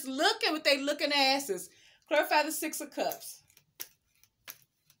 They just looking with they looking asses. Clarify the Six of Cups.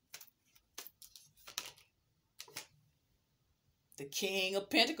 The King of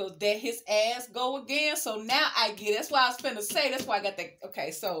Pentacles. There his ass go again. So now I get it. That's why I was finna say. That's why I got that.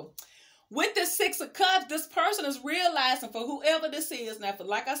 Okay, so with the Six of Cups, this person is realizing, for whoever this is, now, for,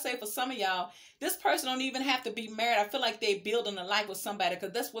 like I say, for some of y'all, this person don't even have to be married. I feel like they building a life with somebody,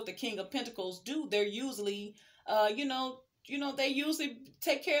 because that's what the King of Pentacles do. They're usually they usually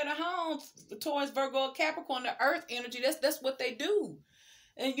take care of the home towards Virgo, Capricorn, the earth energy. That's what they do.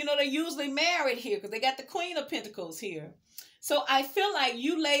 And, they're usually married here because they got the Queen of Pentacles here. So I feel like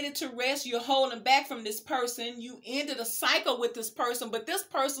you laid it to rest. You're holding back from this person. You ended a cycle with this person, but this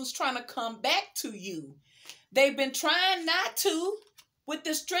person's trying to come back to you. They've been trying not to. With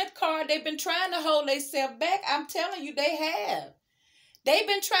the Strength card, they've been trying to hold themselves back. I'm telling you, they have. They've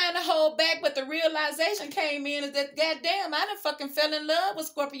been trying to hold back, but the realization came in is that, goddamn, I done fucking fell in love with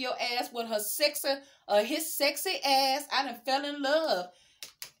Scorpio ass, with his sexy ass. I done fell in love.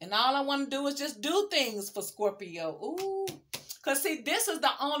 And all I want to do is just do things for Scorpio. Ooh. Because, see, this is the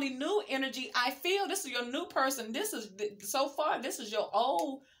only new energy I feel. This is your new person. So far, this is your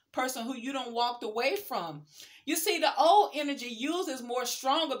old person who you done walked away from. You see, the old energy uses more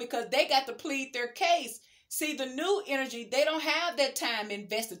stronger because they got to plead their case. See, the new energy, they don't have that time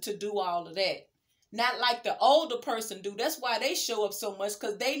invested to do all of that. Not like the older person do. That's why they show up so much,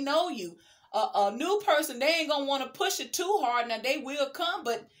 because they know you. A new person, they ain't going to want to push it too hard. Now, they will come,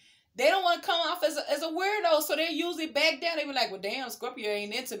 but they don't want to come off as a weirdo. So they usually back down. They be like, well, damn, Scorpio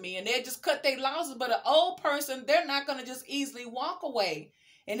ain't into me. And they just cut their losses. But an old person, they're not going to just easily walk away.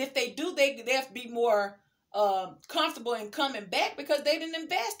 And if they do, they have to be more comfortable in coming back, because they didn't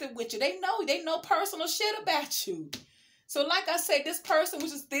invest it with you. They know personal shit about you. So like I said, this person,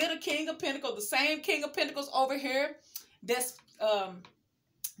 which is still the King of Pentacles, the same King of Pentacles over here, that's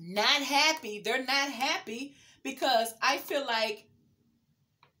not happy. They're not happy because I feel like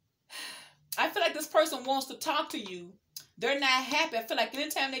this person wants to talk to you. They're not happy. I feel like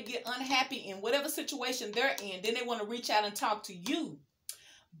anytime they get unhappy in whatever situation they're in, then they want to reach out and talk to you.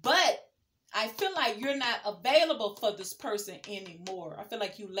 But I feel like you're not available for this person anymore. I feel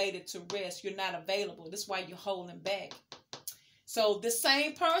like you laid it to rest. You're not available. That's why you're holding back. So the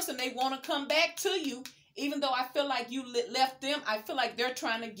same person, they want to come back to you. Even though I feel like you left them, I feel like they're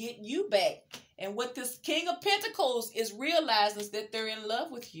trying to get you back. And what this King of Pentacles is realizing is that they're in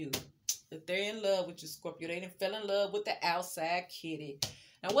love with you. That they're in love with you, Scorpio. They didn't fell in love with the outside kitty.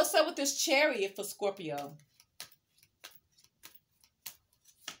 Now, what's up with this Chariot for Scorpio?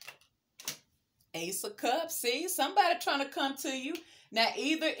 Ace of Cups. See, somebody trying to come to you. Now,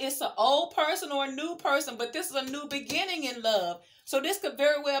 either it's an old person or a new person, but this is a new beginning in love. So this could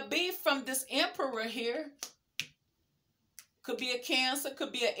very well be from this Emperor here. Could be a Cancer,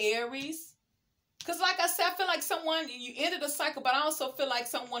 could be an Aries. Because like I said, I feel like someone, you ended a cycle, but I also feel like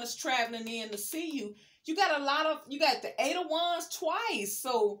someone is traveling in to see you. You got you got the 8 of Wands twice.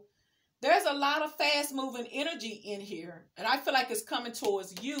 So there's a lot of fast moving energy in here. And I feel like it's coming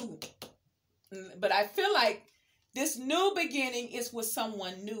towards you. But I feel like this new beginning is with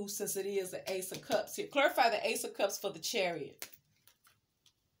someone new, since it is the Ace of Cups here. Clarify the Ace of Cups for the Chariot.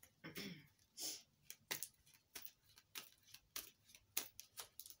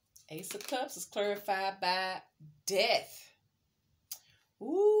 Ace of Cups is clarified by death.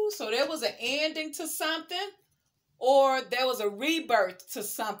 Ooh, so there was an ending to something, or there was a rebirth to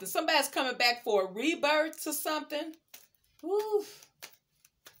something. Somebody's coming back for a rebirth to something. Ooh.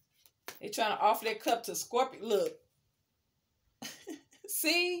 They're trying to offer their cup to Scorpio. Look.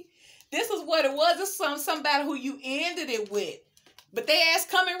 See? This is what it was. It's somebody who you ended it with. But they ass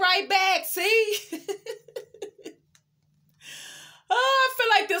coming right back. See? Oh, I feel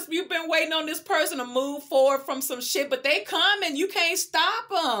like this. You've been waiting on this person to move forward from some shit, but they come and you can't stop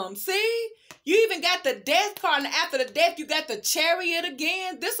them. See? You even got the death card, and after the death, you got the Chariot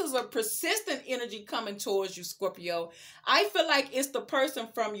again. This is a persistent energy coming towards you, Scorpio. I feel like it's the person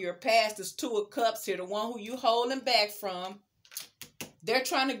from your past. It's 2 of Cups here, the one who you holding back from. They're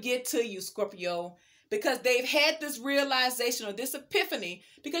trying to get to you, Scorpio, because they've had this realization or this epiphany,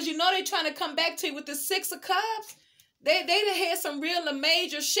 because you know they're trying to come back to you with the 6 of Cups. They had some real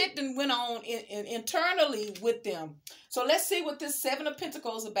major shit that went on internally with them. So let's see what this 7 of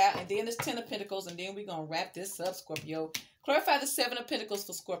Pentacles is about, and then this 10 of Pentacles, and then we're going to wrap this up, Scorpio. Clarify the 7 of Pentacles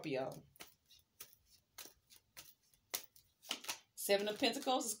for Scorpio. 7 of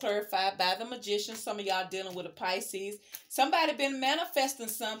Pentacles is clarified by the Magician. Some of y'all dealing with a Pisces. Somebody been manifesting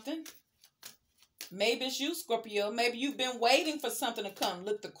something. Maybe it's you, Scorpio. Maybe you've been waiting for something to come.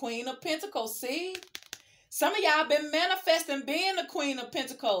 Look, the Queen of Pentacles, see? Some of y'all been manifesting being the Queen of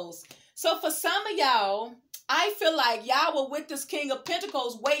Pentacles. So for some of y'all, I feel like y'all were with this King of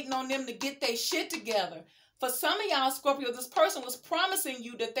Pentacles waiting on them to get their shit together. For some of y'all, Scorpio, this person was promising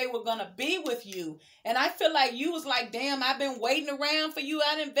you that they were going to be with you. And I feel like you was like, damn, I've been waiting around for you.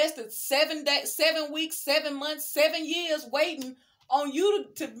 I invested 7 weeks, 7 months, 7 years waiting on you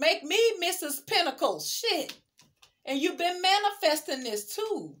to make me Mrs. Pentacles. Shit. And you've been manifesting this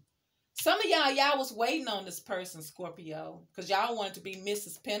too. Some of y'all was waiting on this person, Scorpio, because y'all wanted to be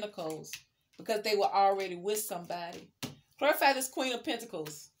Mrs. Pentacles because they were already with somebody. Clarify this Queen of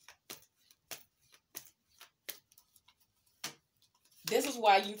Pentacles. This is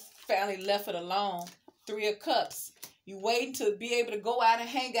why you finally left it alone. 3 of Cups. You waiting to be able to go out and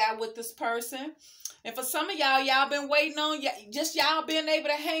hang out with this person. And for some of y'all been waiting on just y'all being able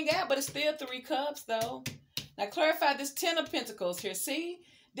to hang out, but it's still 3 Cups though. Now clarify this 10 of Pentacles here. See?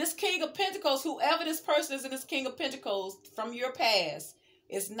 This King of Pentacles, whoever this person is in this King of Pentacles from your past,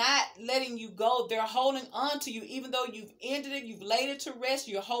 is not letting you go. They're holding on to you. Even though you've ended it, you've laid it to rest,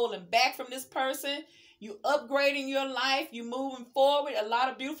 you're holding back from this person. You upgrading your life. You moving forward. A lot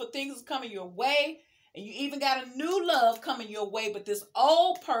of beautiful things is coming your way. And you even got a new love coming your way. But this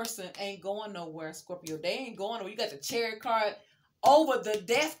old person ain't going nowhere, Scorpio. They ain't going nowhere. You got the Chariot card over the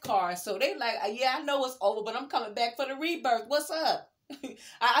Death card. So they like, yeah, I know it's over, but I'm coming back for the rebirth. What's up?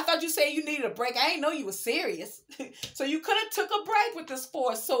 I thought you said you needed a break. I didn't know you were serious. So you could have took a break with this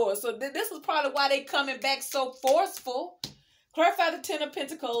 4 of Swords. So this is probably why they coming back so forceful. Clarify the 10 of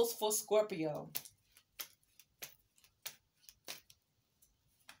Pentacles for Scorpio.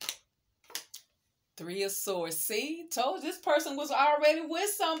 3 of Swords. See? Told you this person was already with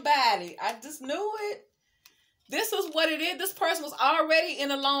somebody. I just knew it. This is what it is. This person was already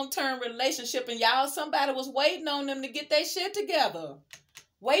in a long-term relationship, and y'all, somebody was waiting on them to get their shit together.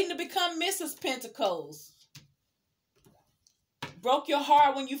 Waiting to become Mrs. Pentacles. Broke your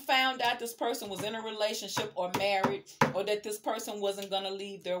heart when you found out this person was in a relationship or married, or that this person wasn't going to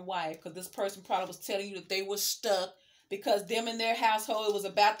leave their wife, because this person probably was telling you that they were stuck because them and their household, it was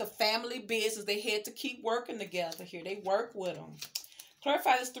about the family business. They had to keep working together here. They work with them.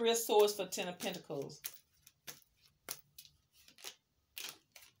 Clarify this 3 of Swords for 10 of Pentacles.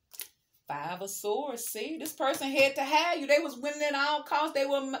 5 of Swords. See, this person had to have you. They was winning at all costs. They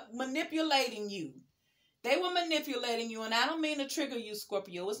were manipulating you. They were manipulating you. And I don't mean to trigger you,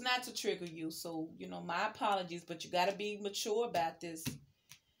 Scorpio. It's not to trigger you. So, you know, my apologies. But you got to be mature about this.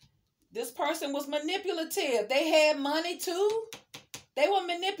 This person was manipulative. They had money too. They were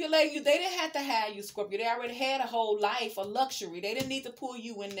manipulating you. They didn't have to have you, Scorpio. They already had a whole life, a luxury. They didn't need to pull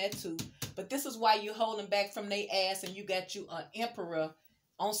you in there too. But this is why you're holding back from their ass, and you got you an Emperor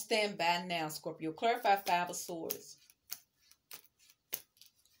on standby now, Scorpio. Clarify 5 of Swords.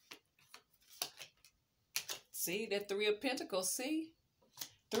 See, that Three of Pentacles, see?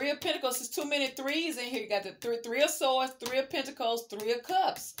 Three of Pentacles is too many threes in here. You got the Three of Swords, Three of Pentacles, Three of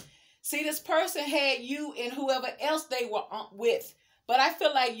Cups. See, this person had you and whoever else they were with. But I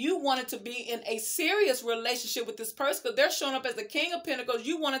feel like you wanted to be in a serious relationship with this person because they're showing up as the King of Pentacles.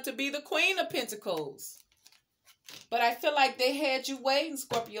 You wanted to be the Queen of Pentacles. But I feel like they had you waiting,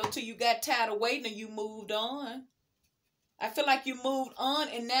 Scorpio, till you got tired of waiting and you moved on. I feel like you moved on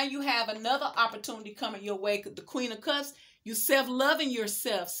and now you have another opportunity coming your way. The Queen of Cups, you self-loving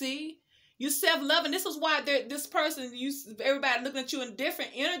yourself, see? You self-loving. This is why this person, everybody looking at you in different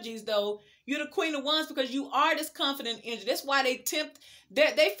energies, though. You're the Queen of Wands because you are this confident energy. That's why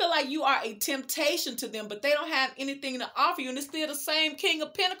they feel like you are a temptation to them, but they don't have anything to offer you. And it's still the same King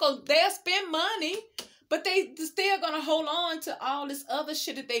of Pentacles. They'll spend money, but they still going to hold on to all this other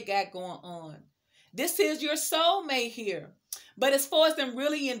shit that they got going on. This is your soulmate here. But as far as them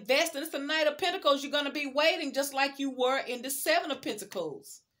really investing, it's the Knight of Pentacles. You're going to be waiting just like you were in the Seven of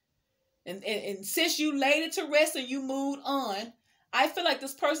Pentacles. And since you laid it to rest and you moved on, I feel like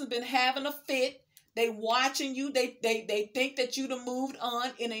this person's been having a fit. They watching you. They think that you'd have moved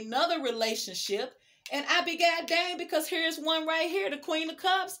on in another relationship. And I be goddamn because here's one right here, the Queen of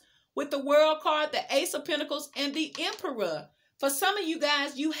Cups with the World card, the Ace of Pentacles, and the Emperor. For some of you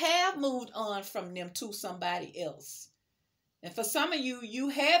guys, you have moved on from them to somebody else. And for some of you, you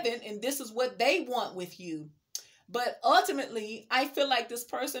haven't, and this is what they want with you. But ultimately, I feel like this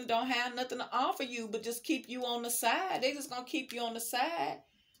person don't have nothing to offer you, but just keep you on the side. They just going to keep you on the side.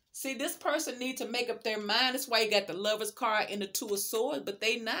 See, this person needs to make up their mind. That's why you got the Lover's card and the Two of Swords, but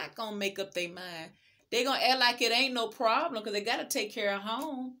they not going to make up their mind. They going to act like it ain't no problem because they got to take care of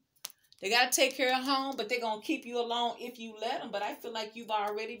home. They got to take care of home, but they're going to keep you alone if you let them. But I feel like you've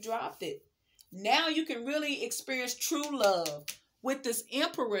already dropped it. Now you can really experience true love with this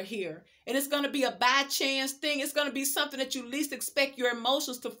Emperor here. And it's going to be a by chance thing. It's going to be something that you least expect your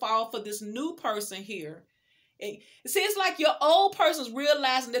emotions to fall for this new person here. See, it's like your old person's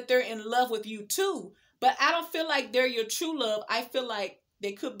realizing that they're in love with you too. But I don't feel like they're your true love. I feel like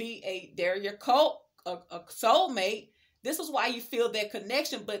they could be they're your a soulmate. This is why you feel that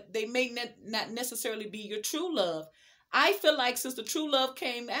connection, but they may not necessarily be your true love. I feel like since the true love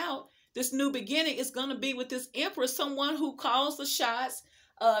came out, this new beginning is going to be with this Emperor, someone who calls the shots.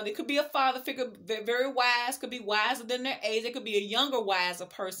 They could be a father figure, very wise, could be wiser than their age. They could be a younger, wiser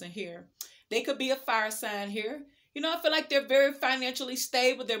person here. They could be a fire sign here. You know, I feel like they're very financially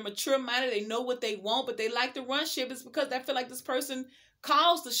stable. They're mature-minded. They know what they want, but they like to run ship. It's because I feel like this person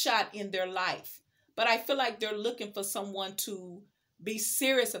calls the shot in their life. But I feel like they're looking for someone to be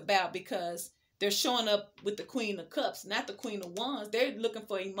serious about because they're showing up with the Queen of Cups, not the Queen of Wands. They're looking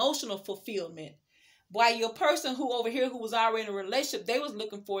for emotional fulfillment. While your person who over here who was already in a relationship, they was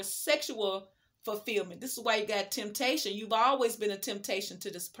looking for sexual fulfillment. This is why you got temptation. You've always been a temptation to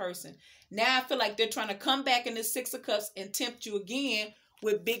this person. Now I feel like they're trying to come back in this Six of Cups and tempt you again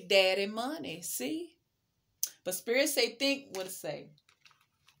with big daddy money. See? But Spirit say think, what it say?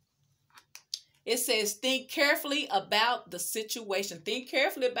 It says, think carefully about the situation. Think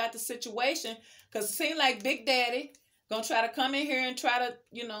carefully about the situation because it seems like Big Daddy going to try to come in here and try to,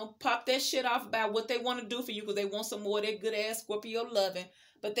 you know, pop that shit off about what they want to do for you because they want some more of their good-ass Scorpio loving.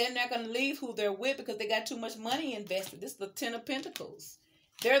 But they're not going to leave who they're with because they got too much money invested. This is the Ten of Pentacles.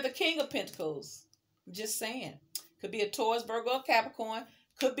 They're the King of Pentacles. I'm just saying. Could be a Taurus, Virgo, or Capricorn.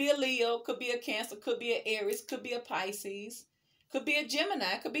 Could be a Leo. Could be a Cancer. Could be an Aries. Could be a Pisces. Could be a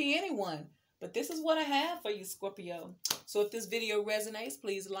Gemini. Could be anyone. But this is what I have for you, Scorpio. So if this video resonates,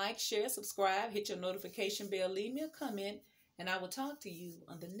 please like, share, subscribe, hit your notification bell, leave me a comment, and I will talk to you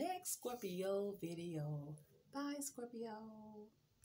on the next Scorpio video. Bye, Scorpio.